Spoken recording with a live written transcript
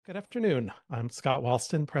Good afternoon. I'm Scott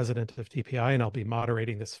Walston, president of TPI, and I'll be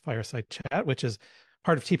moderating this fireside chat, which is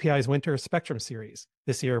part of TPI's Winter Spectrum series.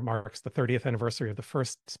 This year marks the 30th anniversary of the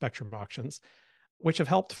first Spectrum auctions, which have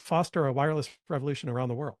helped foster a wireless revolution around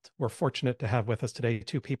the world. We're fortunate to have with us today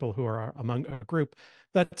two people who are among a group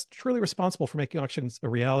that's truly responsible for making auctions a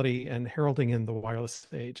reality and heralding in the wireless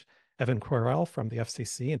age. Evan Kwerel from the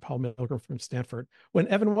FCC and Paul Milgrom from Stanford. When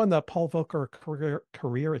Evan won the Paul Volcker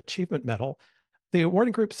Career Achievement Medal, the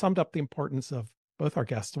awarding group summed up the importance of both our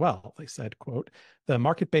guests well. They said, quote, the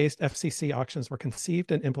market-based FCC auctions were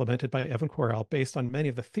conceived and implemented by Evan Kwerel based on many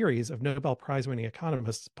of the theories of Nobel Prize-winning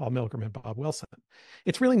economists Paul Milgrom and Bob Wilson.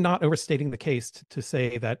 It's really not overstating the case to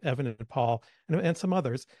say that Evan and Paul and some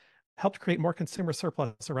others helped create more consumer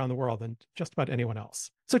surplus around the world than just about anyone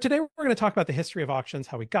else. So today we're going to talk about the history of auctions,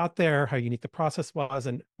 how we got there, how unique the process was,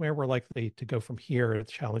 and where we're likely to go from here, the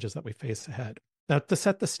challenges that we face ahead. Now, to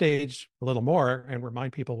set the stage a little more and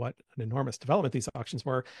remind people what an enormous development these auctions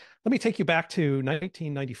were, let me take you back to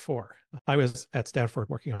 1994. I was at Stanford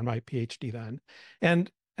working on my PhD then.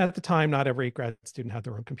 And at the time, not every grad student had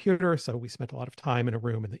their own computer, so we spent a lot of time in a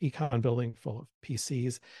room in the econ building full of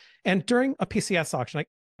PCs. And during a PCS auction, I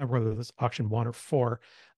don't remember whether it was auction 1 or 4,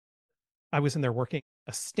 I was in there working.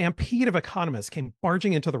 A stampede of economists came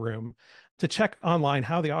barging into the room to check online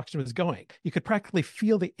how the auction was going. You could practically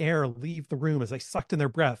feel the air leave the room as they sucked in their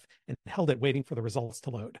breath and held it waiting for the results to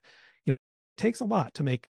load. It takes a lot to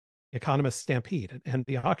make economists stampede, and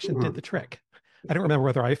the auction did the trick. I don't remember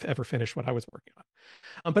whether I ever finished what I was working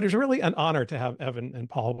on. But it's really an honor to have Evan and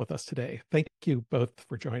Paul with us today. Thank you both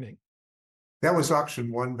for joining. That was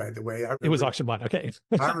auction 1, by the way. It was auction 1. Okay.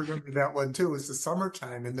 I remember that one too. It was the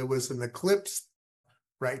summertime, and there was an eclipse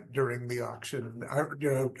right during the auction.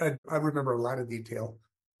 I remember a lot of detail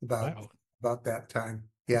about that time.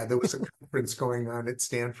 Yeah, there was a conference going on at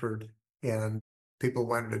Stanford, and people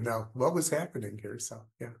wanted to know what was happening here. So,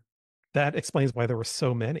 yeah. That explains why there were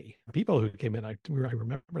so many people who came in. I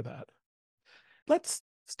remember that. Let's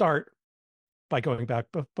start by going back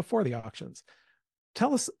before the auctions.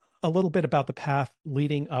 Tell us a little bit about the path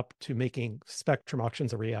leading up to making Spectrum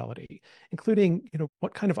auctions a reality, including,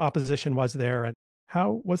 what kind of opposition was there and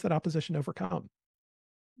how was that opposition overcome?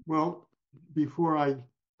 Well, before I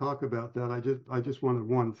talk about that, I just wanted,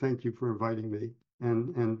 one, thank you for inviting me,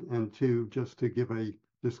 and two, just to give a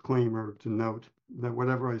disclaimer to note that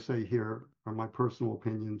whatever I say here are my personal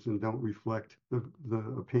opinions and don't reflect the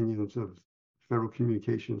opinions of Federal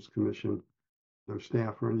Communications Commission, their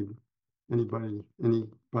staff, or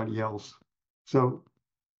anybody else. So,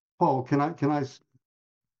 Paul, can I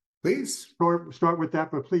please start with that?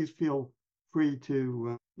 But please feel free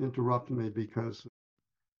to interrupt me because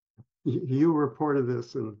you reported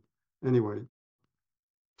this, and anyway.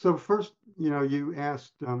 So first, you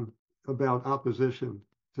asked about opposition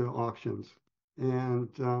to auctions, and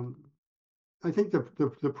I think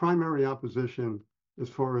the primary opposition, as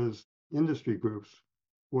far as industry groups,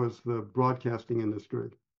 was the broadcasting industry.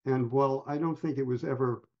 And while I don't think it was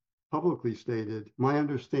ever publicly stated, my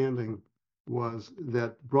understanding was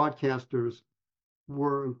that broadcasters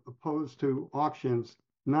were opposed to auctions,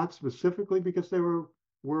 not specifically because they were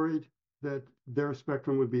worried that their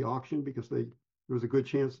spectrum would be auctioned, because there was a good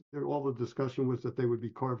chance all the discussion was that they would be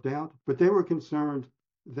carved out, but they were concerned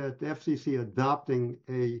that the FCC adopting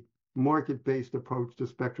a market-based approach to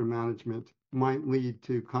spectrum management might lead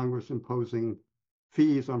to Congress imposing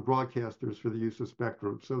fees on broadcasters for the use of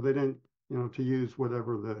spectrum. So they didn't, to use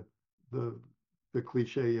whatever the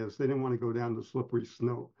cliche is, they didn't want to go down the slippery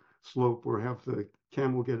slope or have the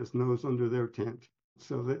camel get his nose under their tent.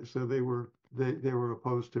 So they were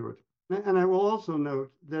opposed to it. And I will also note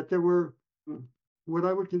that there were what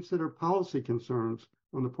I would consider policy concerns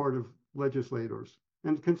on the part of legislators,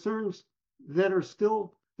 and concerns that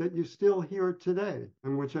you still hear today,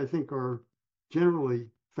 and which I think are generally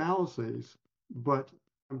fallacies, but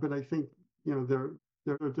I think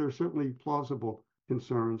they're certainly plausible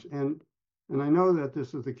concerns, and I know that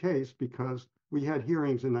this is the case because we had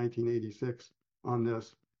hearings in 1986 on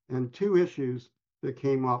this, and two issues that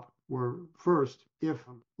came up were, first, if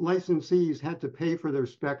licensees had to pay for their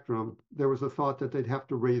spectrum, there was a thought that they'd have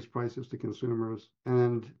to raise prices to consumers,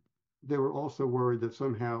 and they were also worried that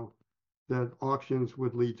somehow that auctions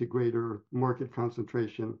would lead to greater market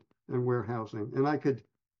concentration and warehousing. And I could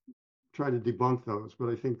try to debunk those, but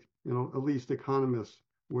I think at least economists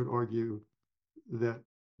would argue that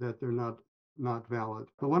they're not valid.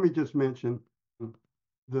 But let me just mention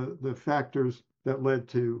the factors that led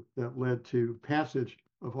to passage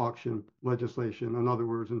of auction legislation. In other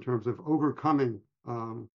words, in terms of overcoming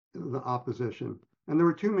the opposition. And there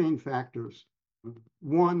were two main factors.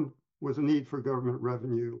 One was a need for government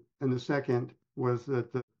revenue, and the second was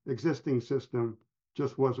that the existing system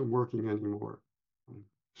just wasn't working anymore.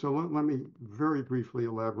 So let me very briefly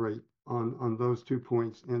elaborate on those 2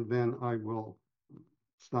 points, and then I will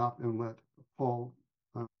stop and let Paul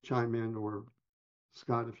chime in, or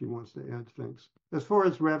Scott if he wants to add things. As far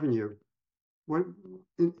as revenue,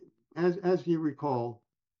 as you recall,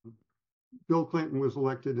 Bill Clinton was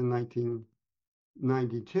elected in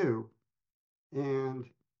 1992, and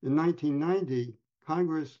in 1990,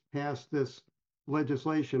 Congress passed this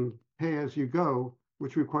legislation, Pay As You Go,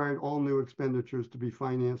 which required all new expenditures to be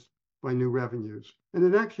financed by new revenues. And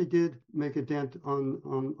it actually did make a dent on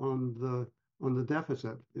the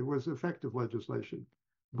deficit. It was effective legislation.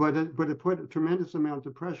 But it put a tremendous amount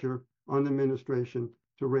of pressure on the administration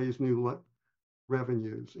to raise new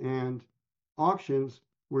revenues. And auctions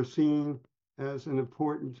were seen as an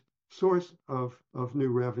important source of new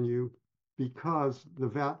revenue because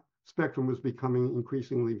the spectrum was becoming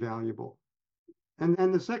increasingly valuable.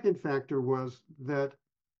 And the second factor was that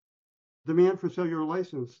demand for cellular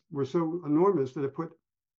license were so enormous that it put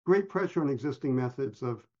great pressure on existing methods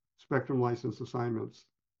of spectrum license assignments.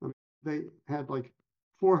 They had like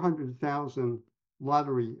 400,000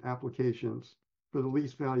 lottery applications for the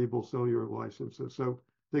least valuable cellular licenses. So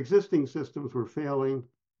the existing systems were failing,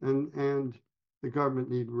 and the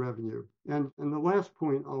government needed revenue. And the last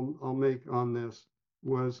point I'll make on this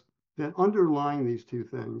was that underlying these two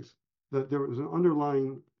things, that there was an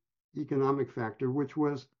underlying economic factor, which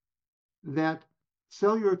was that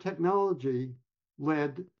cellular technology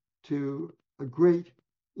led to a great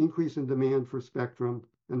increase in demand for spectrum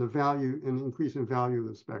and an increase in value of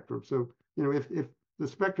the spectrum. So, if the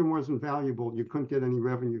spectrum wasn't valuable, you couldn't get any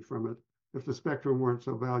revenue from it. If the spectrum weren't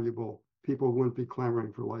so valuable, people wouldn't be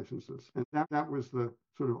clamoring for licenses. And that was the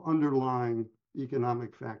sort of underlying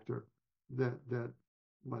economic factor that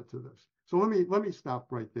led to this. So let me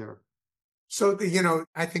stop right there. So,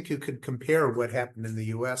 I think you could compare what happened in the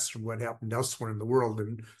U.S. from what happened elsewhere in the world.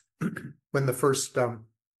 And when the first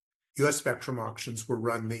U.S. spectrum auctions were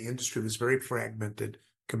run, the industry was very fragmented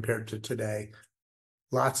compared to today.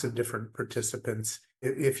 Lots of different participants.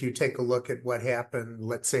 If you take a look at what happened,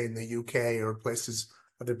 let's say in the UK or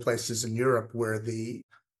other places in Europe where the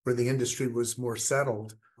industry was more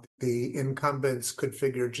settled, the incumbents could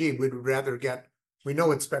figure, gee, we know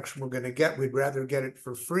what spectrum we're going to get. We'd rather get it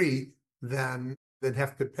for free than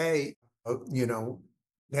have to pay,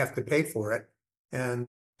 have to pay for it. And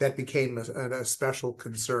that became a special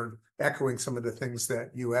concern, echoing some of the things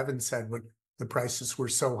that you, Evan, said when the prices were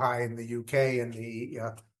so high in the UK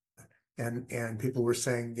and people were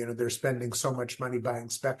saying, they're spending so much money buying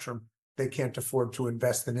spectrum, they can't afford to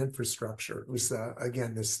invest in infrastructure. It was,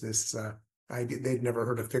 again, this idea. They'd never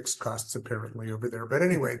heard of fixed costs apparently over there. But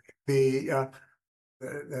anyway, there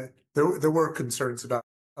were concerns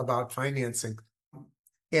about financing.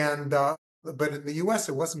 And but in the US,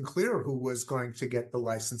 it wasn't clear who was going to get the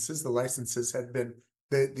licenses. The licenses had been,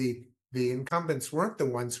 the incumbents weren't the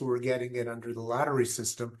ones who were getting it under the lottery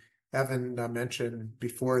system. Evan mentioned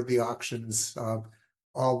before the auctions,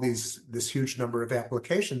 this huge number of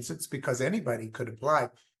applications. It's because anybody could apply.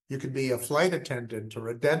 You could be a flight attendant or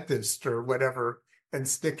a dentist or whatever and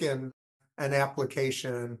stick in an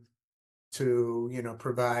application to,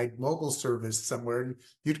 provide mobile service somewhere. And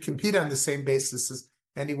you'd compete on the same basis as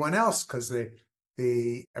anyone else because there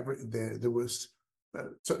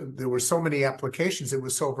were so many applications. It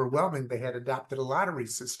was so overwhelming. They had adopted a lottery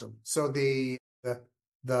system. So the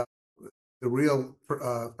real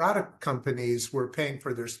product companies were paying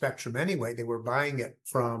for their spectrum anyway. They were buying it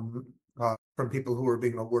from people who were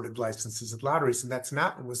being awarded licenses at lotteries, and that's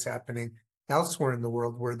not what was happening elsewhere in the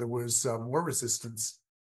world where there was more resistance.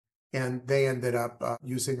 And they ended up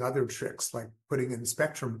using other tricks like putting in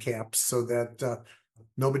spectrum caps so that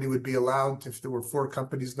nobody would be allowed, if there were 4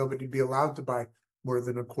 companies, nobody would be allowed to buy more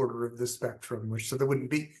than a quarter of the spectrum, so there wouldn't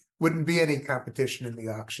be any competition in the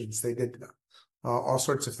auctions. They did all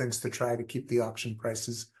sorts of things to try to keep the auction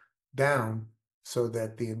prices down so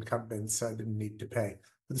that the incumbents didn't need to pay.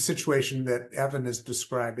 But the situation that Evan is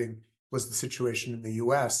describing was the situation in the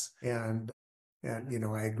US. And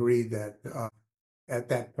I agree that at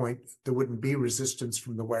that point, there wouldn't be resistance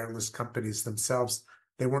from the wireless companies themselves.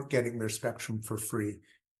 They weren't getting their spectrum for free.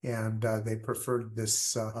 And they preferred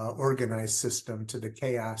this organized system to the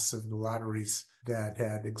chaos of the lotteries that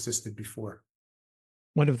had existed before.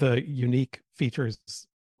 One of the unique features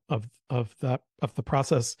of the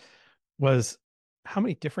process was how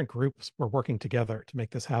many different groups were working together to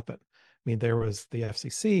make this happen. I mean, there was the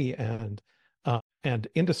FCC and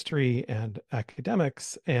industry and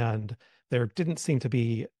academics, and there didn't seem to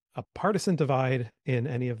be a partisan divide in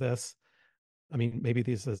any of this. I mean, maybe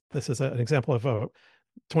this is an example of a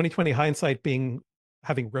 2020 hindsight being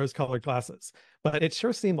having rose-colored glasses, but it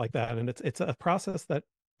sure seemed like that, and it's a process that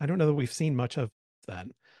I don't know that we've seen much of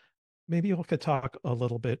then. Maybe you could talk a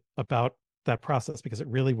little bit about that process because it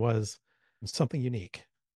really was something unique.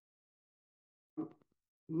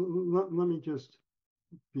 Let me just,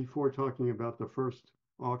 before talking about the first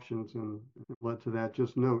auctions and led to that,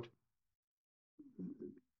 just note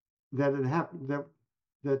that it happened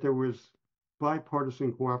that there was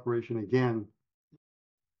bipartisan cooperation again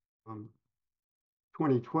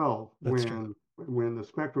 2012 when the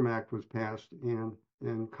Spectrum Act was passed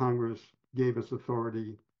and Congress gave us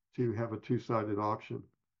authority to have a two-sided auction.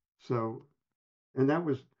 So, and that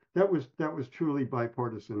was truly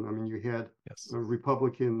bipartisan. I mean, you had a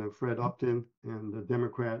Republican, Fred Upton, and a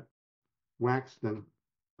Democrat, Waxman,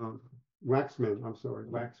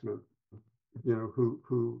 you know,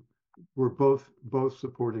 who were both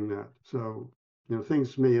supporting that. So, you know,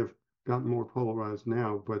 things may have gotten more polarized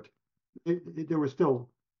now, but there was still,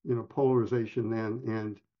 you know, polarization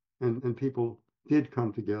then, and people did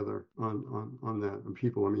come together on that. And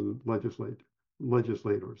people, I mean,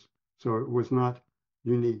 legislators. So it was not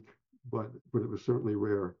unique, but it was certainly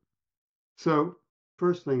rare. So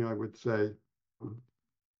first thing I would say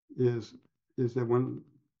is that when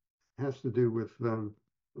it has to do with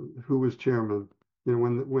who was chairman, you know,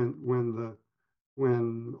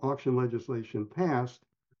 when auction legislation passed,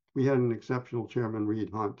 we had an exceptional chairman, Reed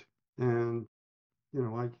Hunt. And, you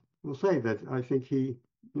know, I will say that I think he,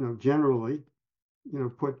 you know, generally, you know,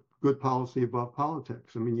 put good policy above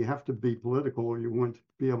politics. I mean, you have to be political or you wouldn't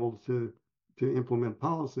be able to implement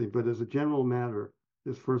policy. But as a general matter,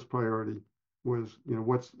 his first priority was, you know,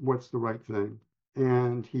 what's the right thing.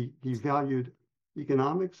 And he valued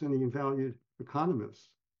economics and he valued economists.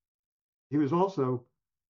 He was also,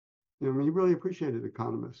 you know, I mean, he really appreciated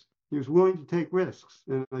economists. He was willing to take risks,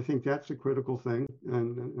 and I think that's a critical thing,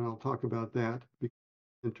 and I'll talk about that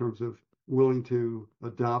in terms of willing to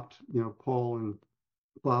adopt, you know, Paul and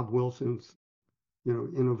Bob Wilson's, you know,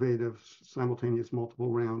 innovative simultaneous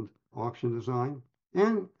multiple round auction design.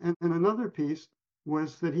 And another piece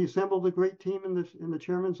was that he assembled a great team in the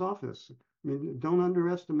chairman's office. I mean, don't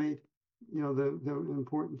underestimate, you know, the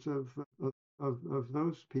importance of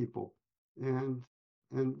those people, and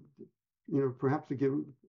you know, perhaps to give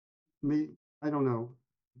me, I don't know,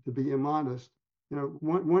 to be immodest, you know,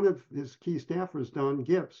 one of his key staffers, Don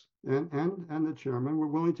Gibbs, and the chairman were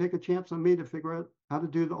willing to take a chance on me to figure out how to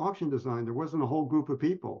do the auction design. There wasn't a whole group of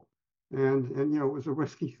people, and you know, it was a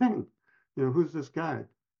risky thing. You know, who's this guy?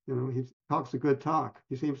 You know, he talks a good talk.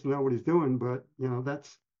 He seems to know what he's doing, but you know,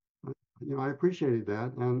 that's, you know, I appreciated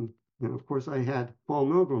that, and you know, of course, I had Paul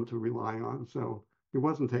Milgrom to rely on, so he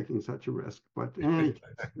wasn't taking such a risk. But in any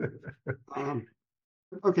case,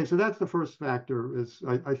 okay, so that's the first factor. Is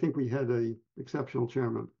I think we had a exceptional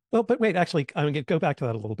chairman. Well, but wait, actually, I'm going to go back to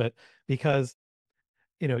that a little bit because,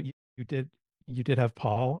 you know, you did have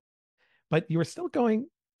Paul, but you were still going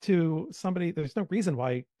to somebody. There's no reason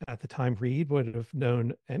why at the time Reed would have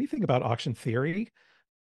known anything about auction theory.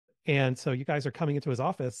 And so you guys are coming into his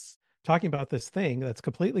office talking about this thing that's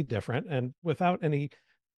completely different and without any,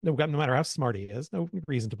 no matter how smart he is, no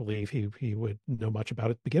reason to believe he would know much about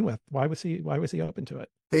it to begin with. Why was he open to it?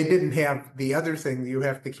 They didn't have, the other thing you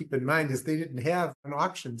have to keep in mind is they didn't have an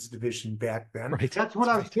auctions division back then. Right. That's what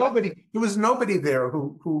I was nobody. There was nobody there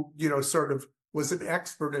who you know, sort of was an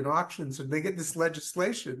expert in auctions, and they get this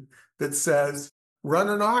legislation that says run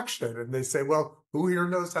an auction, and they say, well, who here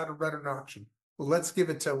knows how to run an auction? Well, let's give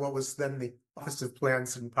it to what was then the Office of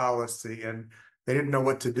Plans and Policy, and they didn't know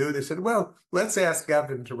what to do. They said, well, let's ask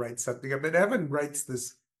Evan to write something up. And Evan writes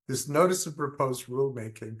this notice of proposed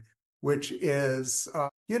rulemaking, which is,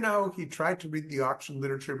 you know, he tried to read the auction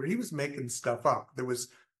literature, but he was making stuff up. There was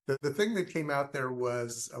the thing that came out there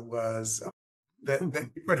was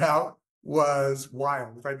that he put out was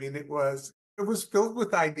wild. I mean, it was filled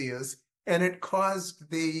with ideas, and it caused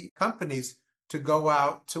the companies to go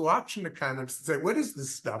out to auction economists and say, what is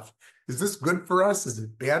this stuff? Is this good for us? Is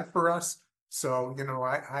it bad for us? So, you know,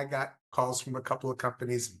 I got calls from a couple of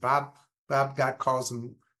companies. Bob got calls,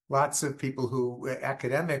 and lots of people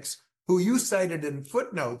academics who you cited in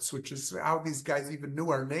footnotes, which is how these guys even knew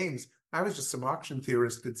our names. I was just some auction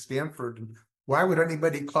theorist at Stanford. And why would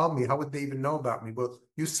anybody call me? How would they even know about me? Well,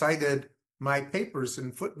 you cited my papers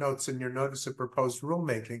and footnotes in your notice of proposed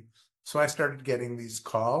rulemaking. So I started getting these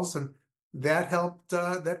calls, and that helped,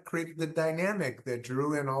 that created the dynamic that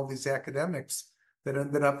drew in all these academics that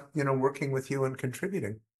ended up, you know, working with you and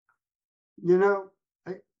contributing. You know,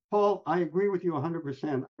 Paul, I agree with you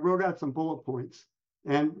 100%. I wrote out some bullet points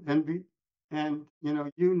and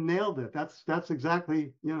you nailed it. That's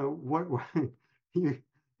exactly what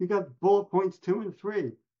you got bullet points 2 and 3.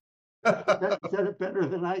 You said it better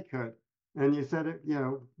than I could, and you said it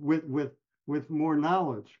with more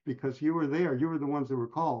knowledge because you were there. You were the ones that were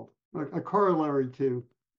called. A corollary to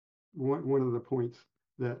one of the points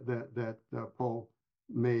that Paul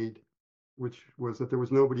made, which was that there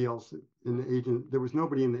was nobody else in the agent. There was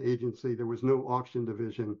nobody in the agency. There was no auction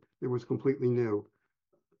division. It was completely new.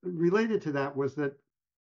 Related to that was that,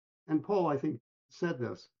 and Paul, I think, said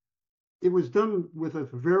this, it was done with a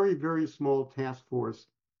very, very small task force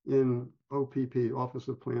in OPP, Office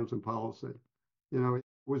of Plans and Policy. It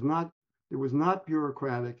was not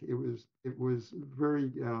bureaucratic. It was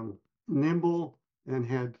very nimble and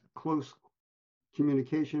had close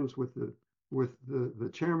communications with the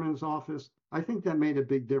chairman's office. I think that made a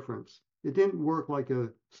big difference. It didn't work like a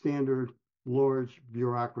standard large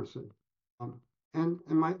bureaucracy. And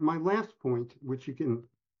my last point, which you can,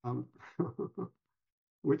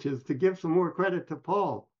 which is to give some more credit to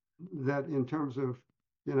Paul, that in terms of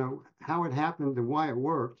how it happened and why it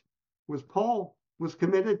worked, was Paul was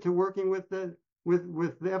committed to working with the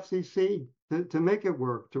FCC to make it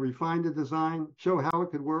work, to refine the design, show how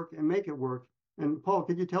it could work, and make it work. And Paul,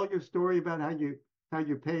 could you tell your story about how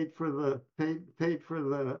you paid for the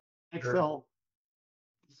Excel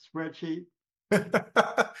spreadsheet?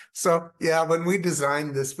 So yeah, when we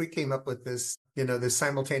designed this, we came up with this, this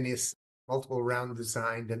simultaneous multiple round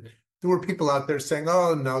design, and there were people out there saying,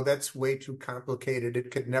 "Oh no, that's way too complicated. It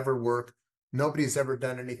could never work. Nobody's ever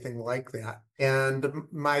done anything like that." And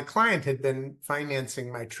my client had been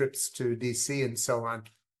financing my trips to DC and so on.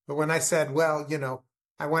 But when I said, well,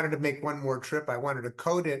 I wanted to make one more trip, I wanted to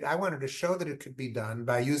code it, I wanted to show that it could be done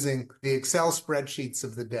by using the Excel spreadsheets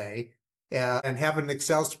of the day, and have an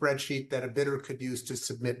Excel spreadsheet that a bidder could use to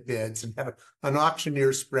submit bids, and have an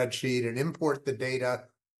auctioneer spreadsheet, and import the data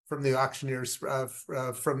from the auctioneers,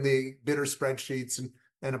 from the bidder spreadsheets,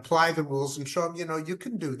 and apply the rules and show them, you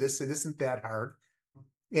can do this. It isn't that hard.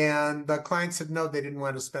 And the client said, no, they didn't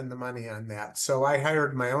want to spend the money on that. So I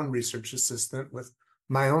hired my own research assistant with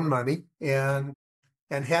my own money and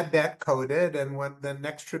had that coded. And when the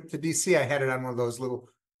next trip to DC, I had it on one of those little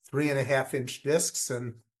 3.5-inch discs.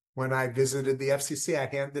 And when I visited the FCC, I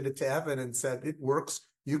handed it to Evan and said, it works.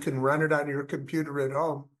 You can run it on your computer at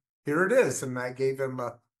home. Here it is. And I gave him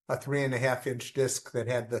a 3.5-inch disc that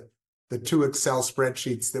had the 2 Excel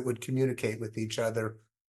spreadsheets that would communicate with each other.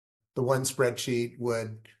 The one spreadsheet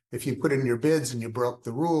would, if you put in your bids and you broke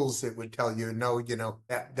the rules, it would tell you, no,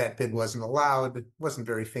 that bid wasn't allowed. It wasn't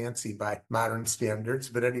very fancy by modern standards,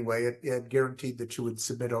 but anyway, it guaranteed that you would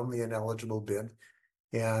submit only an eligible bid,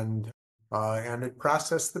 and it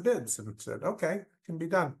processed the bids and said, okay, it can be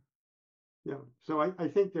done. Yeah. So I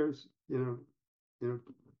think there's 2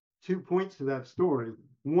 points to that story.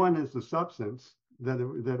 One is the substance, that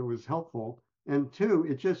it was helpful, and 2,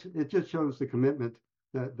 it just shows the commitment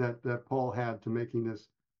that Paul had to making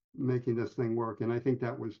this thing work. And I think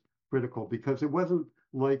that was critical, because it wasn't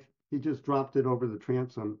like he just dropped it over the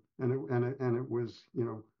transom and it was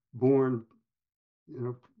born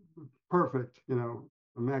perfect,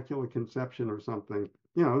 immaculate conception or something.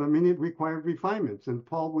 It required refinements, and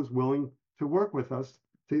Paul was willing to work with us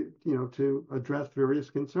to address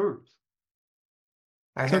various concerns.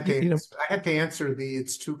 I had to answer the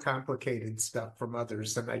 "it's too complicated" stuff from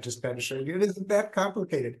others, and I just had to show you it isn't that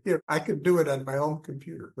complicated. Here, I could do it on my own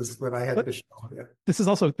computer. Was what I had to show. Yeah. This is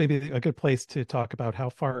also maybe a good place to talk about how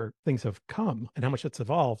far things have come and how much it's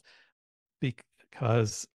evolved,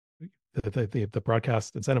 because the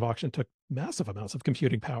broadcast incentive auction took massive amounts of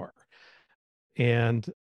computing power, and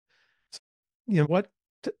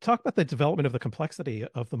talk about the development of the complexity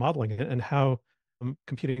of the modeling and how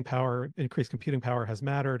increased computing power has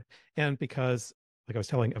mattered. And because, like I was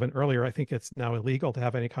telling Evan earlier, I think it's now illegal to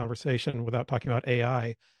have any conversation without talking about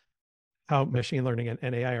AI, how machine learning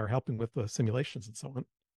and AI are helping with the simulations and so on.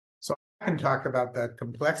 So I can talk about the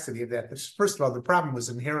complexity of that. First of all, the problem was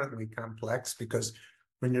inherently complex, because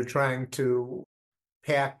when you're trying to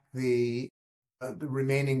pack the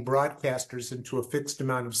remaining broadcasters into a fixed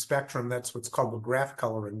amount of spectrum, that's what's called the graph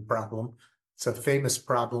coloring problem. It's a famous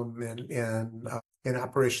problem in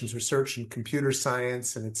operations research and computer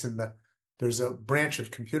science, and there's a branch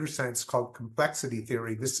of computer science called complexity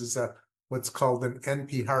theory. This is what's called an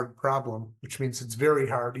NP-hard problem, which means it's very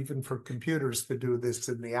hard even for computers to do this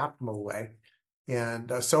in the optimal way,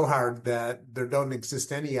 and so hard that there don't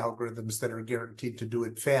exist any algorithms that are guaranteed to do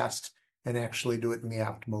it fast and actually do it in the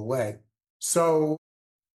optimal way. So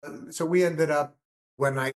we ended up,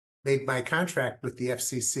 when I made my contract with the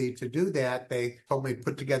FCC to do that, they told me to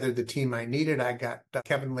put together the team I needed. I got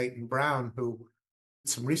Kevin Leighton Brown, who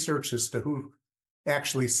did some research as to who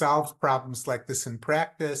actually solves problems like this in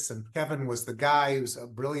practice. And Kevin was the guy who's a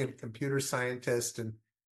brilliant computer scientist, and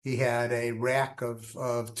he had a rack of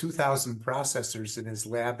 2,000 processors in his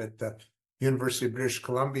lab at the University of British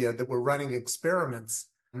Columbia that were running experiments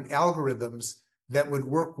and algorithms that would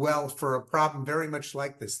work well for a problem very much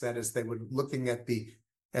like this. That is, they were looking at the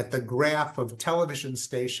graph of television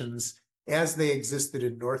stations as they existed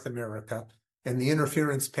in North America and the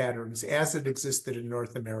interference patterns as it existed in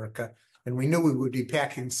North America. And we knew we would be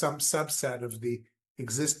packing some subset of the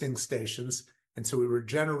existing stations. And so we were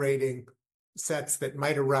generating sets that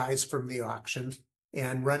might arise from the auction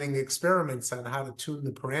and running experiments on how to tune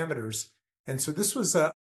the parameters. And so this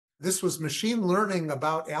was machine learning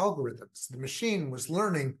about algorithms. The machine was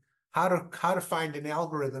learning how to find an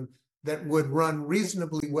algorithm that would run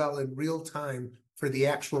reasonably well in real time for the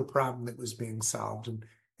actual problem that was being solved.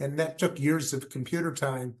 And that took years of computer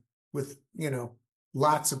time with,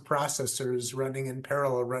 lots of processors running in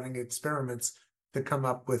parallel, running experiments to come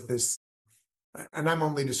up with this. And I'm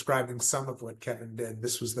only describing some of what Kevin did.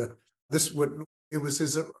 It was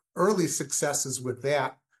his early successes with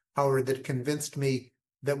that, however, that convinced me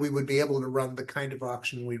that we would be able to run the kind of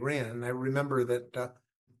auction we ran. And I remember that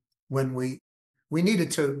when we needed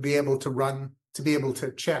to be able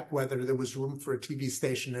to check whether there was room for a TV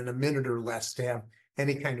station in a minute or less to have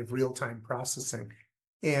any kind of real-time processing.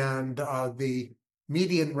 And the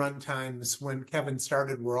median run times when Kevin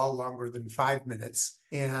started were all longer than 5 minutes.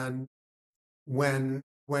 And when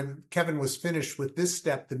Kevin was finished with this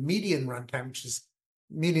step, the median runtime, which is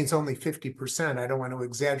median's only 50%. I don't want to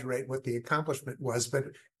exaggerate what the accomplishment was, but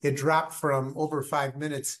it dropped from over 5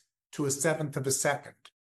 minutes to a seventh of a second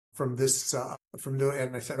from this,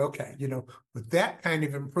 and I said, okay, with that kind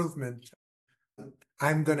of improvement,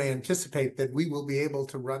 I'm going to anticipate that we will be able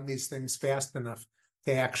to run these things fast enough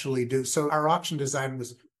to actually do. So our auction design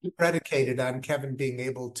was predicated on Kevin being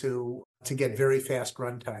able to get very fast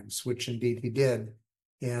run times, which indeed he did.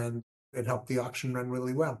 And it helped the auction run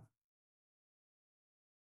really well.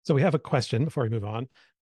 So we have a question before we move on,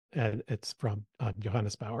 and it's from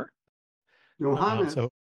Johannes Bauer. Johannes. So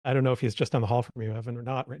I don't know if he's just on the hall from you, Evan, or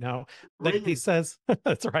not right now. He says,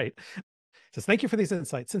 that's right. He says, thank you for these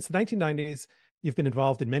insights. Since the 1990s, you've been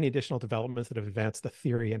involved in many additional developments that have advanced the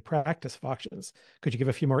theory and practice of auctions. Could you give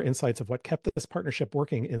a few more insights of what kept this partnership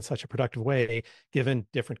working in such a productive way, given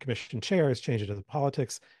different commission chairs, changes to the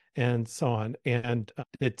politics, and so on? And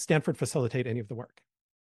did Stanford facilitate any of the work?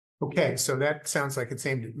 Okay, so that sounds like it's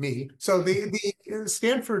aimed at me. So the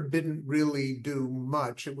Stanford didn't really do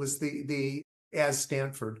much. It was as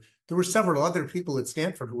Stanford. There were several other people at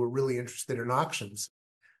Stanford who were really interested in auctions.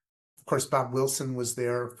 Of course, Bob Wilson was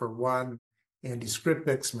there for one, Andy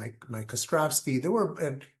Skripix, Mike Ostrovsky.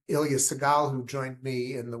 And Ilya Segal, who joined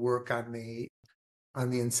me in the work on the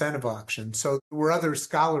incentive auction. So there were other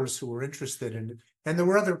scholars who were interested in it, and there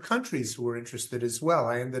were other countries who were interested as well.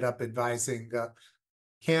 I ended up advising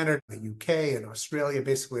Canada, the UK, and Australia,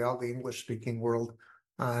 basically all the English-speaking world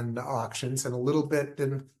on auctions, and a little bit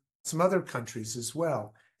in some other countries as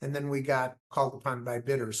well. And then we got called upon by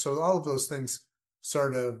bidders. So all of those things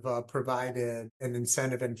sort of provided an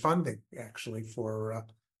incentive and funding, actually, for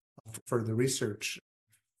the research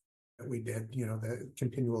that we did, the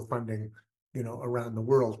continual funding, around the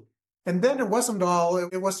world. And then it wasn't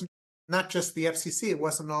not just the FCC, it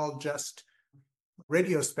wasn't all just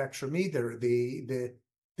radio spectrum either. The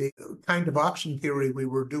kind of auction theory we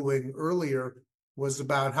were doing earlier was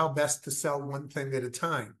about how best to sell one thing at a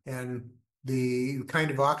time. And the kind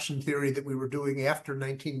of auction theory that we were doing after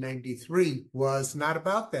 1993 was not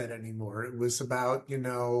about that anymore. It was about,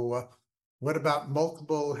 what about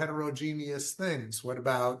multiple heterogeneous things? What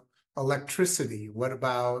about electricity? What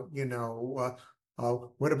about,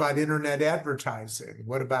 what about internet advertising?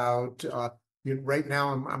 What about, right now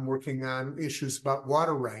I'm working on issues about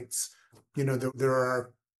water rights. There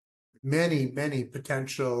are many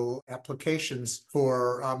potential applications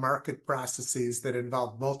for market processes that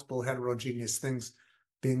involve multiple heterogeneous things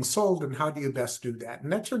being sold, and how do you best do that?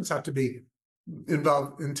 And that turns out to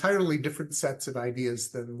involve entirely different sets of ideas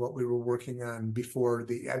than what we were working on before.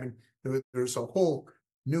 There's a whole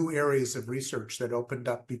new areas of research that opened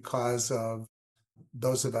up because of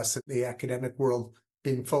those of us in the academic world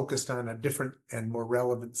being focused on a different and more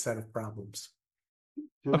relevant set of problems.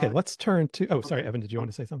 Okay, let's turn to, sorry, Evan, did you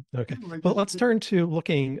want to say something? Okay, well, let's turn to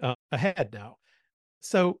looking ahead now.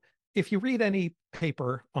 So if you read any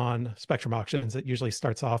paper on spectrum auctions, it usually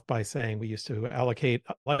starts off by saying we used to allocate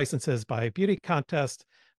licenses by beauty contest,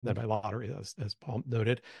 then by lottery, as Paul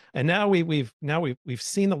noted. And now we've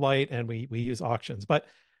seen the light, and we use auctions. But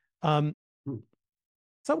in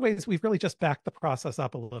some ways, we've really just backed the process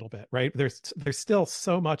up a little bit, right? There's still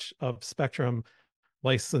so much of spectrum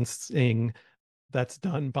licensing that's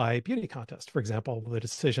done by beauty contest. For example, the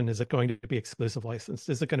decision, is it going to be exclusive licensed?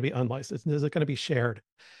 Is it going to be unlicensed? Is it going to be shared?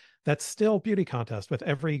 That's still beauty contest, with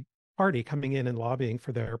every party coming in and lobbying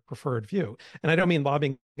for their preferred view. And I don't mean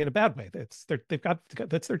lobbying in a bad way. That's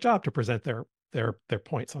their job to present their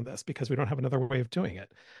points on this, because we don't have another way of doing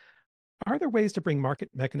it. Are there ways to bring market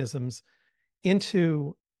mechanisms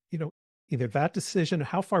into, either that decision?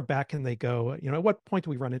 How far back can they go? At what point do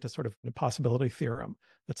we run into sort of a possibility theorem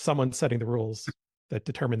that someone's setting the rules that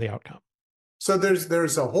determine the outcome? So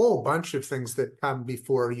there's a whole bunch of things that come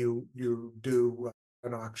before you do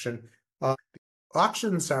an auction.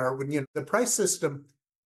 Auctions are when the price system.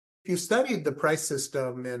 If you studied the price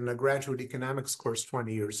system in a graduate economics course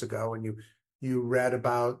 20 years ago, and you read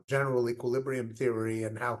about general equilibrium theory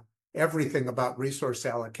and how everything about resource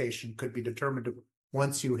allocation could be determined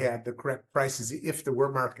once you had the correct prices. If there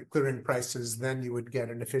were market clearing prices, then you would get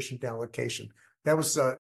an efficient allocation. That was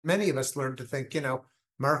many of us learned to think,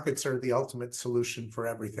 markets are the ultimate solution for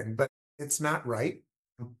everything, but it's not right.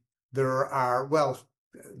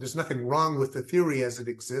 There's nothing wrong with the theory as it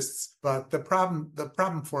exists, but the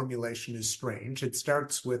problem formulation is strange. It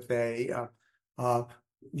starts with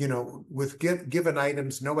with given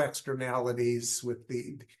items, no externalities. With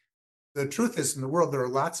the truth is, in the world, there are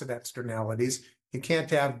lots of externalities. You can't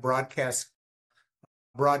have broadcaster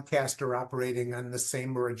operating on the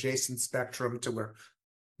same or adjacent spectrum to where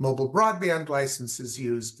mobile broadband license is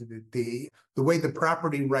used. The way the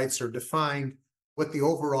property rights are defined, what the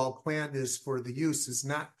overall plan is for the use, is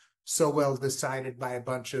not so well decided by a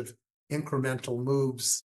bunch of incremental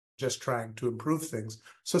moves just trying to improve things.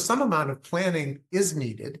 So some amount of planning is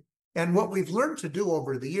needed. And what we've learned to do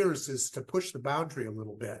over the years is to push the boundary a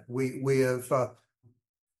little bit. We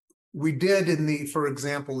did for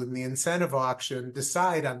example, in the incentive auction,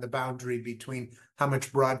 decide on the boundary between how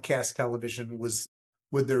much broadcast television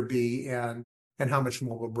would there be and how much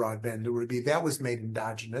mobile broadband there would be. That was made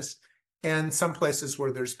endogenous. And some places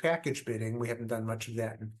where there's package bidding, we haven't done much of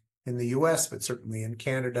that in the US, but certainly in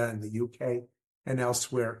Canada and the UK and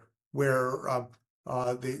elsewhere, where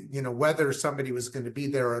whether somebody was going to be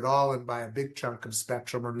there at all and buy a big chunk of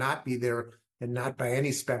spectrum, or not be there and not buy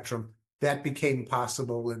any spectrum, that became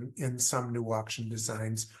possible in some new auction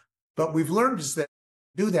designs. But we've learned is that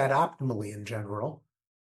do that optimally in general.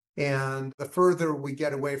 And the further we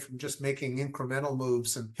get away from just making incremental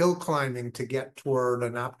moves and hill climbing to get toward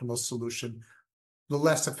an optimal solution, the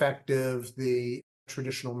less effective the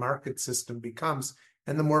traditional market system becomes,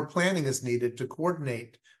 and the more planning is needed to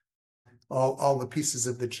coordinate all the pieces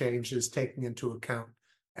of the changes, taking into account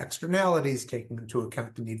externalities, taking into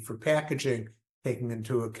account the need for packaging, taking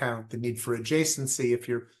into account the need for adjacency if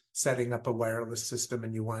you're setting up a wireless system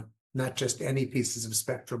and you want not just any pieces of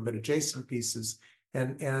spectrum, but adjacent pieces.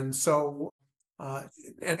 So I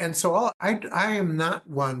am not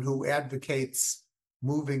one who advocates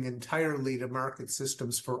moving entirely to market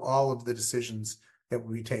systems for all of the decisions that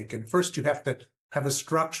we take. And first, you have to have a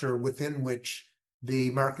structure within which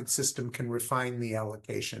the market system can refine the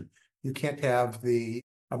allocation. You can't have a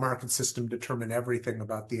market system determine everything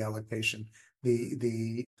about the allocation.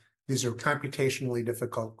 These are computationally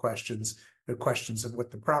difficult questions. They're questions of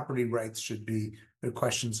what the property rights should be. They're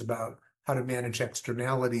questions about how to manage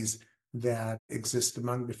externalities that exist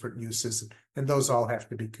among different uses. And those all have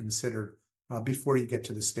to be considered before you get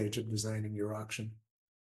to the stage of designing your auction.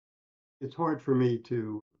 It's hard for me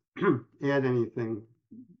to add anything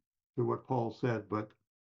to what Paul said, but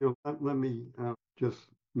let me just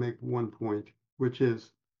make one point, which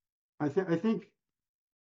is I think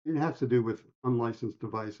it has to do with unlicensed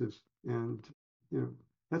devices, and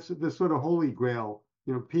that's the sort of holy grail.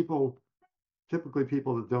 Typically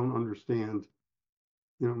people that don't understand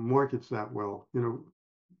markets that well,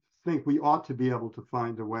 think we ought to be able to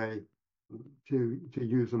find a way to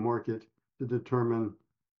use a market to determine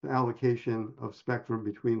the allocation of spectrum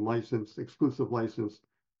between exclusive licensed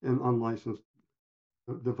and unlicensed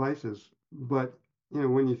devices. But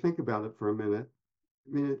when you think about it for a minute,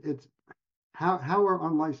 I mean, it's how are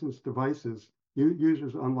unlicensed devices,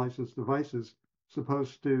 users' unlicensed devices,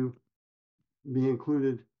 supposed to be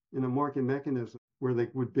included in a market mechanism where they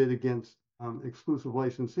would bid against exclusive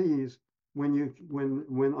licensees when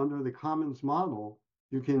under the commons model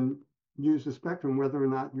you can use the spectrum whether or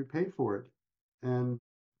not you pay for it? And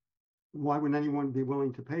why would anyone be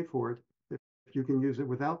willing to pay for it if you can use it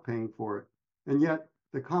without paying for it? And yet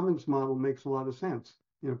the commons model makes a lot of sense,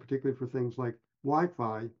 particularly for things like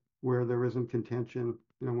Wi-Fi where there isn't contention,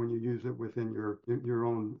 when you use it within your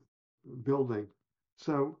own building.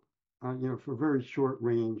 So, for very short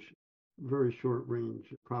range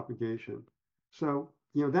propagation. So,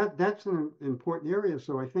 that's an important area.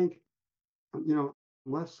 So I think,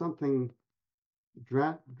 unless something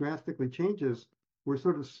drastically changes, we're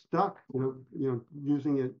sort of stuck,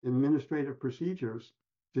 using administrative procedures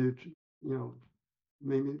to,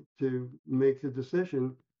 maybe to make the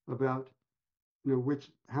decision about,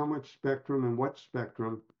 how much spectrum and what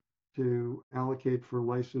spectrum to allocate for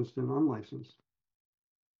licensed and unlicensed.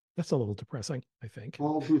 That's a little depressing, I think.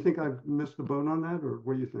 Paul, do you think I've missed the boat on that, or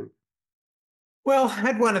what do you think? Well,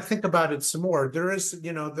 I'd want to think about it some more. There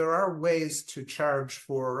are ways to charge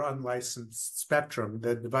for unlicensed spectrum.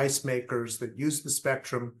 The device makers that use the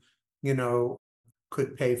spectrum,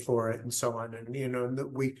 could pay for it and so on. And,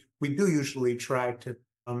 we do usually try to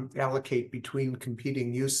allocate between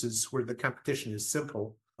competing uses where the competition is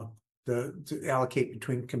simple, to allocate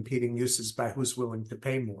between competing uses by who's willing to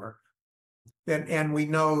pay more. And we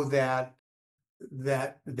know that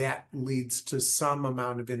leads to some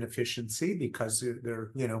amount of inefficiency because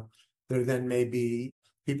there then may be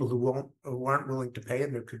people who aren't willing to pay,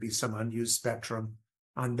 and there could be some unused spectrum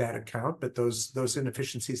on that account. But those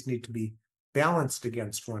inefficiencies need to be balanced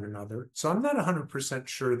against one another. So I'm not 100%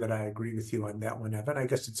 sure that I agree with you on that one, Evan. I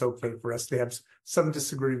guess it's okay for us to have some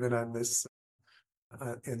disagreement on this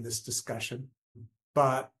in this discussion,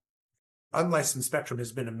 but unlicensed spectrum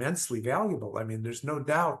has been immensely valuable. I mean, there's no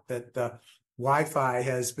doubt that Wi-Fi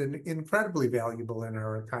has been incredibly valuable in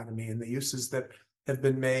our economy, and the uses that have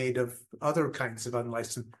been made of other kinds of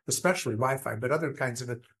unlicensed, especially Wi-Fi, but other kinds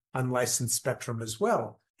of unlicensed spectrum as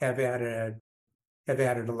well have added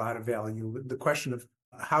a lot of value. The question of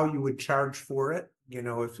how you would charge for it,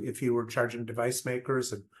 if you were charging device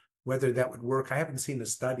makers and whether that would work, I haven't seen a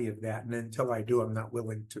study of that, and until I do, I'm not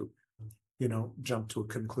willing to jump to a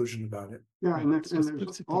conclusion about it. Yeah, and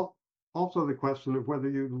there's also the question of whether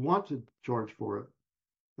you want to charge for it.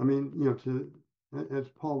 I mean, as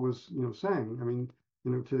Paul was, saying, I mean,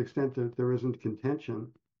 to the extent that there isn't contention,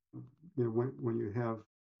 when you have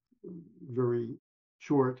very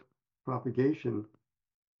short propagation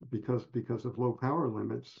because of low power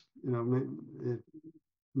limits,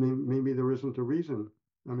 maybe there isn't a reason.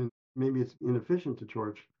 I mean, maybe it's inefficient to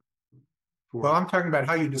charge. Well, I'm talking about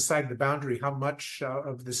how you decide the boundary, how much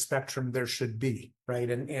of the spectrum there should be, right?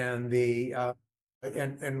 And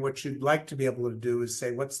what you'd like to be able to do is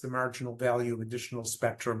say, what's the marginal value of additional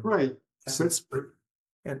spectrum? Right.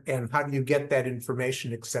 And how do you get that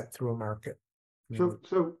information except through a market? So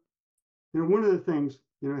one of the things,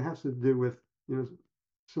 it has to do with,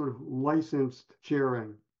 sort of licensed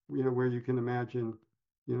sharing, where you can imagine,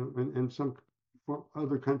 and some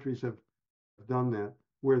other countries have done that,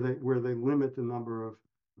 where they limit the number of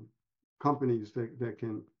companies that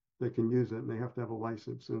can use it, and they have to have a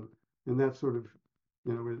license, and that sort of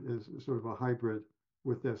is sort of a hybrid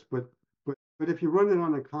with this. But if you run it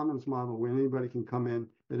on a commons model where anybody can come in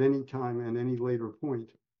at any time and any later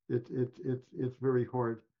point, it's very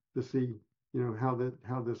hard to see how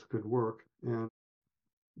this could work. And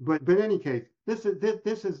but in any case, this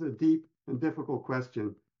is a deep and difficult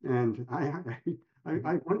question, and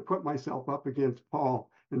I wouldn't put myself up against Paul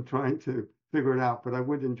in trying to figure it out, but I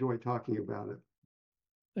would enjoy talking about it.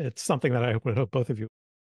 It's something that I would hope both of you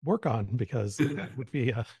work on, because it would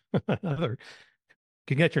be another, you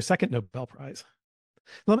can get your second Nobel Prize.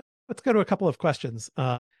 Let's go to a couple of questions.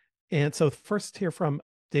 And so first here from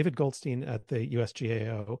David Goldstein at the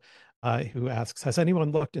USGAO, who asks, has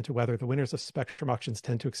anyone looked into whether the winners of spectrum auctions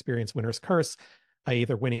tend to experience winner's curse, i.e.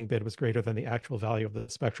 their winning bid was greater than the actual value of the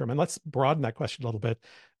spectrum? And let's broaden that question a little bit.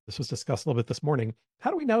 This was discussed a little bit this morning. How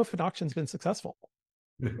do we know if an auction's been successful?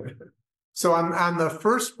 So on the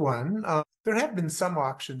first one, there have been some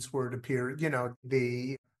auctions where it appeared,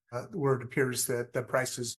 where it appears that the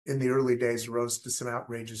prices in the early days rose to some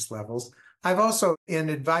outrageous levels. I've also, in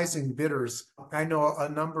advising bidders, I know a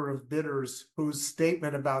number of bidders whose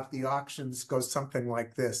statement about the auctions goes something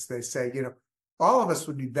like this. They say, all of us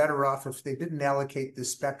would be better off if they didn't allocate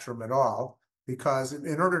this spectrum at all, because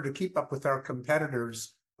in order to keep up with our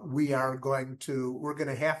competitors, we're going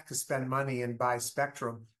to have to spend money and buy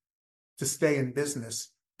spectrum to stay in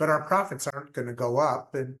business, but our profits aren't going to go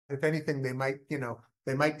up. And if anything, they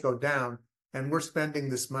might go down, and we're spending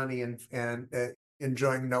this money and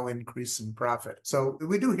enjoying no increase in profit. So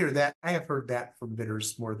we do hear that. I have heard that from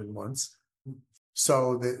bidders more than once.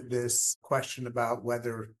 So this question about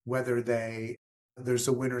whether there's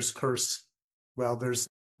a winner's curse, well, there's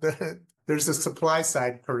a supply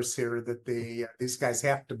side curse here that these guys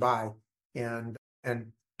have to buy and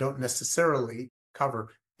don't necessarily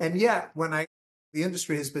cover. And yet, the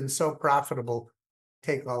industry has been so profitable,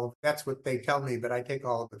 that's what they tell me, but I take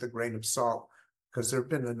all of it with a grain of salt because there have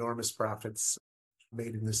been enormous profits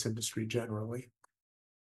made in this industry generally.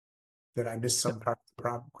 Did I miss some part of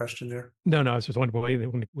the question there? No, I was just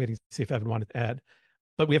waiting to see if Evan wanted to add.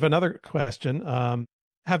 But we have another question.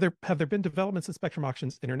 Have there been developments in spectrum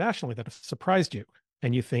auctions internationally that have surprised you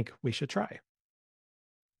and you think we should try?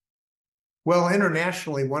 Well,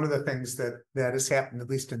 internationally, one of the things that has happened, at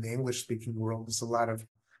least in the English-speaking world, is a lot of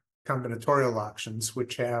combinatorial auctions,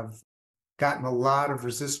 which have gotten a lot of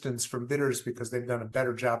resistance from bidders because they've done a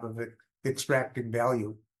better job of extracting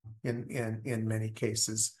value in many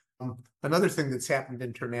cases. Another thing that's happened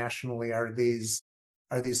internationally are these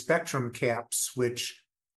spectrum caps, which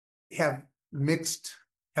have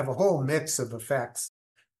a whole mix of effects.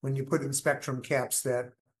 When you put in spectrum caps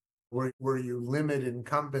where you limit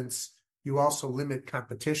incumbents, you also limit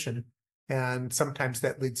competition, and sometimes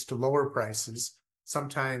that leads to lower prices.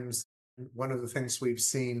 Sometimes one of the things we've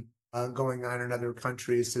seen going on in other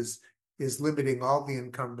countries is limiting all the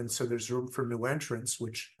incumbents so there's room for new entrants,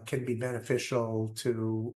 which can be beneficial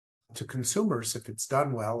to consumers if it's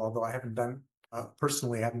done well, although I haven't done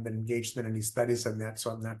personally, I haven't been engaged in any studies on that,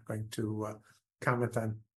 so I'm not going to comment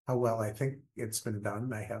on how well I think it's been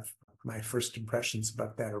done. I have my first impressions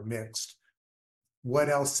about that are mixed. What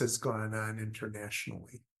else has gone on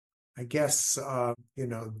internationally? I guess,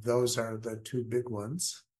 those are the two big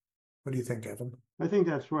ones. What do you think, Evan? I think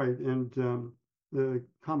that's right. And the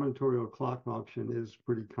combinatorial clock auction is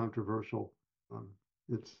pretty controversial.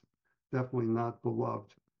 It's definitely not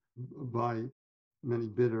beloved by many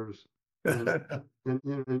bidders. And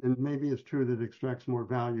maybe it's true that it extracts more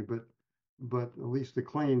value, but at least the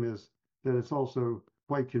claim is that it's also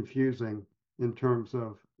quite confusing in terms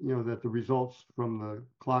of, that the results from the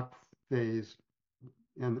clock phase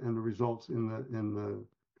and the results in the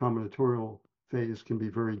combinatorial phase can be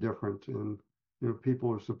very different. And,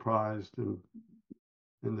 people are surprised, and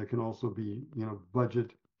there can also be,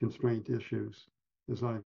 budget constraint issues, as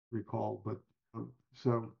I recall. But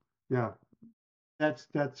so, yeah, that's,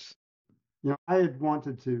 I had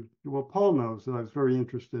wanted to, well, Paul knows that I was very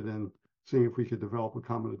interested in seeing if we could develop a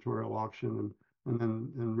combinatorial auction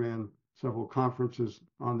and ran several conferences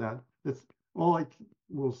on that. It's all I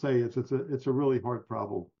will say is it's a really hard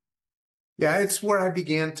problem. Yeah, it's where I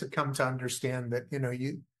began to come to understand that,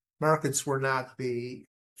 markets were not the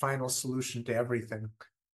final solution to everything.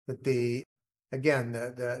 But the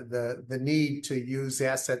need to use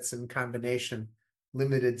assets in combination,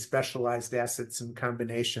 limited specialized assets in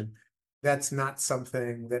combination, that's not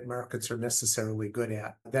something that markets are necessarily good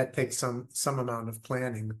at. That takes some amount of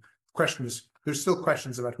planning. There's still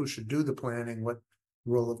questions about who should do the planning, what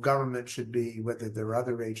role of government should be, whether there are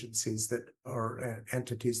other agencies or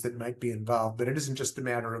entities that might be involved. But it isn't just a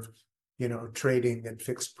matter of, trading at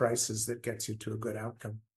fixed prices that gets you to a good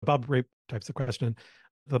outcome. Bob Rape types of question.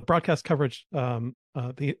 The broadcast coverage,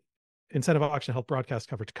 the incentive auction held broadcast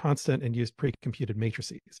coverage constant and used pre-computed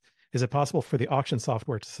matrices. Is it possible for the auction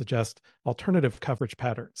software to suggest alternative coverage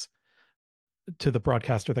patterns to the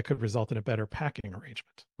broadcaster that could result in a better packing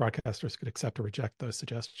arrangement? Broadcasters could accept or reject those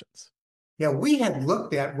suggestions. Yeah, we had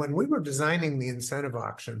looked at when we were designing the incentive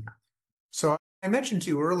auction. So I mentioned to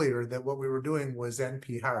you earlier that what we were doing was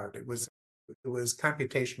NP hard. It was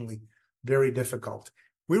computationally very difficult.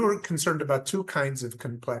 We were concerned about two kinds of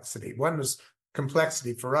complexity. One was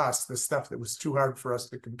complexity for us, the stuff that was too hard for us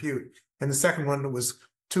to compute. And the second one was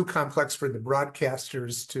too complex for the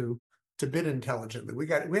broadcasters to bid intelligently. We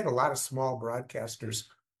had a lot of small broadcasters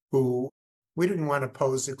who we didn't want to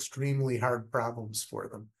pose extremely hard problems for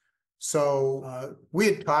them. So we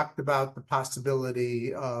had talked about the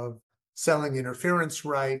possibility of selling interference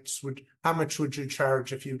rights. How much would you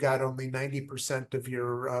charge if you got only 90% of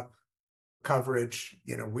your coverage?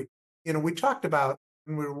 We talked about,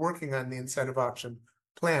 when we were working on the incentive auction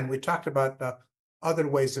plan, we talked about other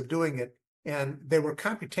ways of doing it, and they were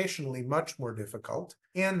computationally much more difficult,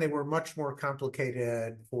 and they were much more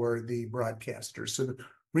complicated for the broadcasters. So the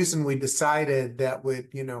reason we decided that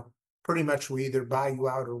pretty much we either buy you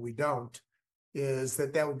out or we don't, is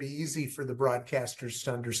that would be easy for the broadcasters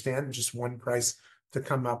to understand, just one price to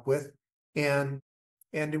come up with. And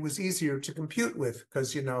it was easier to compute with,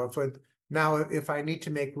 because, if I need to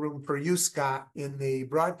make room for you, Scott, in the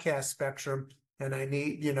broadcast spectrum, and I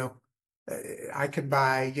need, I could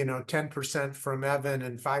buy, 10% from Evan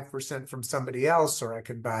and 5% from somebody else, or I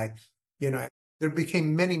could buy, there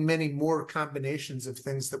became many, many more combinations of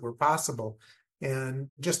things that were possible. And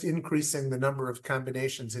just increasing the number of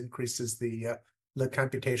combinations increases the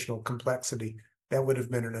computational complexity. That would have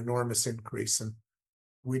been an enormous increase. And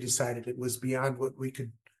we decided it was beyond what we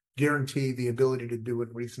could guarantee the ability to do in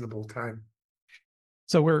reasonable time.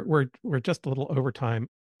 So we're just a little over time.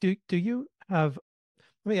 Do you have,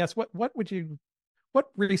 let me ask, what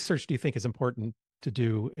research do you think is important to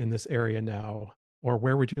do in this area now? Or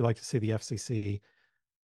where would you like to see the FCC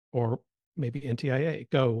or maybe NTIA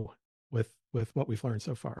go with what we've learned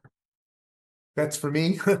so far? That's for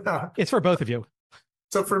me. It's for both of you.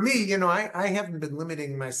 So for me, you know, I haven't been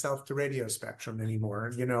limiting myself to radio spectrum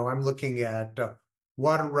anymore. You know, I'm looking at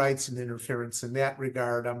water rights and interference in that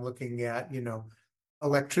regard. I'm looking at, you know,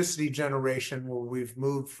 electricity generation where we've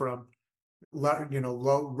moved from, you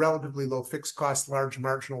know, relatively low fixed costs, large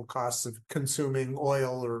marginal costs of consuming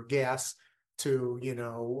oil or gas to, you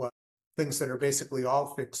know, things that are basically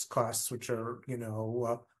all fixed costs, which are, you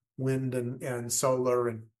know, wind and solar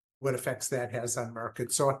and what effects that has on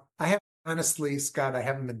markets. So I have, honestly, Scott, I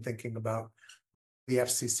haven't been thinking about the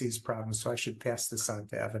FCC's problem, so I should pass this on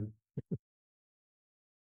to Evan.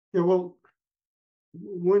 Yeah, well,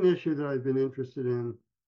 one issue that I've been interested in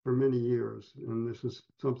for many years, and this is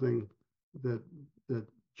something that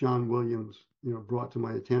John Williams, you know, brought to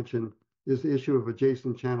my attention, is the issue of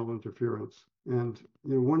adjacent channel interference. And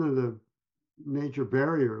you know, one of the major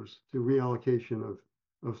barriers to reallocation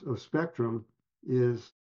of spectrum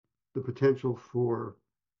is the potential for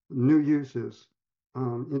new uses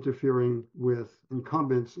interfering with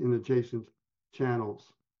incumbents in adjacent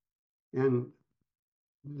channels. And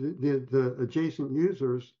the adjacent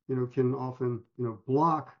users, you know, can often, you know,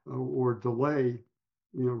 block or delay,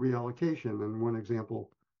 you know, reallocation. And one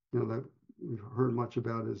example, you know, that we've heard much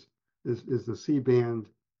about is the C-band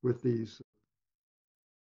with these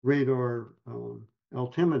radar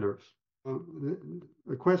altimeters.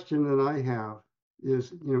 The question that I have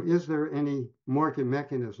is, you know, is there any market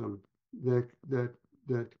mechanism that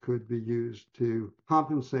could be used to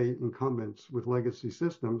compensate incumbents with legacy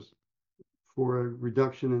systems for a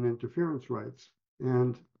reduction in interference rights?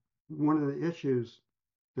 And one of the issues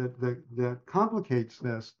that complicates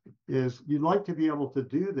this is you'd like to be able to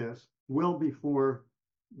do this well before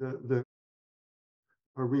a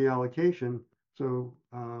reallocation. So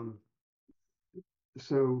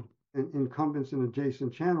incumbents in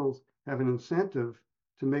adjacent channels have an incentive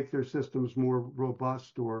to make their systems more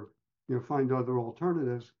robust, or, you know, find other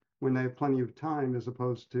alternatives when they have plenty of time, as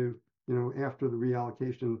opposed to, you know, after the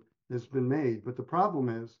reallocation has been made. But the problem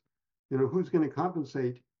is, you know, who's going to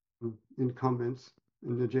compensate incumbents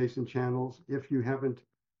in adjacent channels if you haven't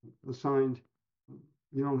assigned,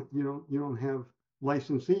 you don't have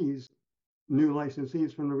licensees, new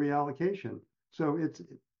licensees from the reallocation. So it's,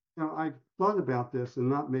 you know, I've thought about this and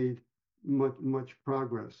not made much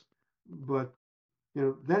progress. But, you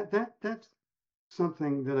know, that's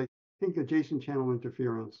something that I think adjacent channel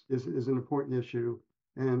interference is an important issue.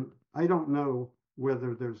 And I don't know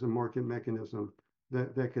whether there's a market mechanism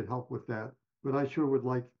that could help with that. But I sure would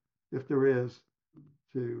like, if there is,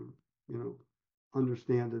 to, you know,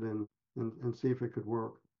 understand it and see if it could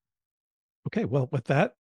work. Okay, well, with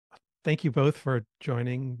that, thank you both for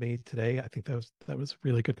joining me today. I think that was a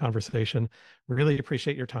really good conversation. Really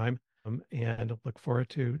appreciate your time, and look forward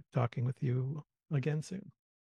to talking with you again soon.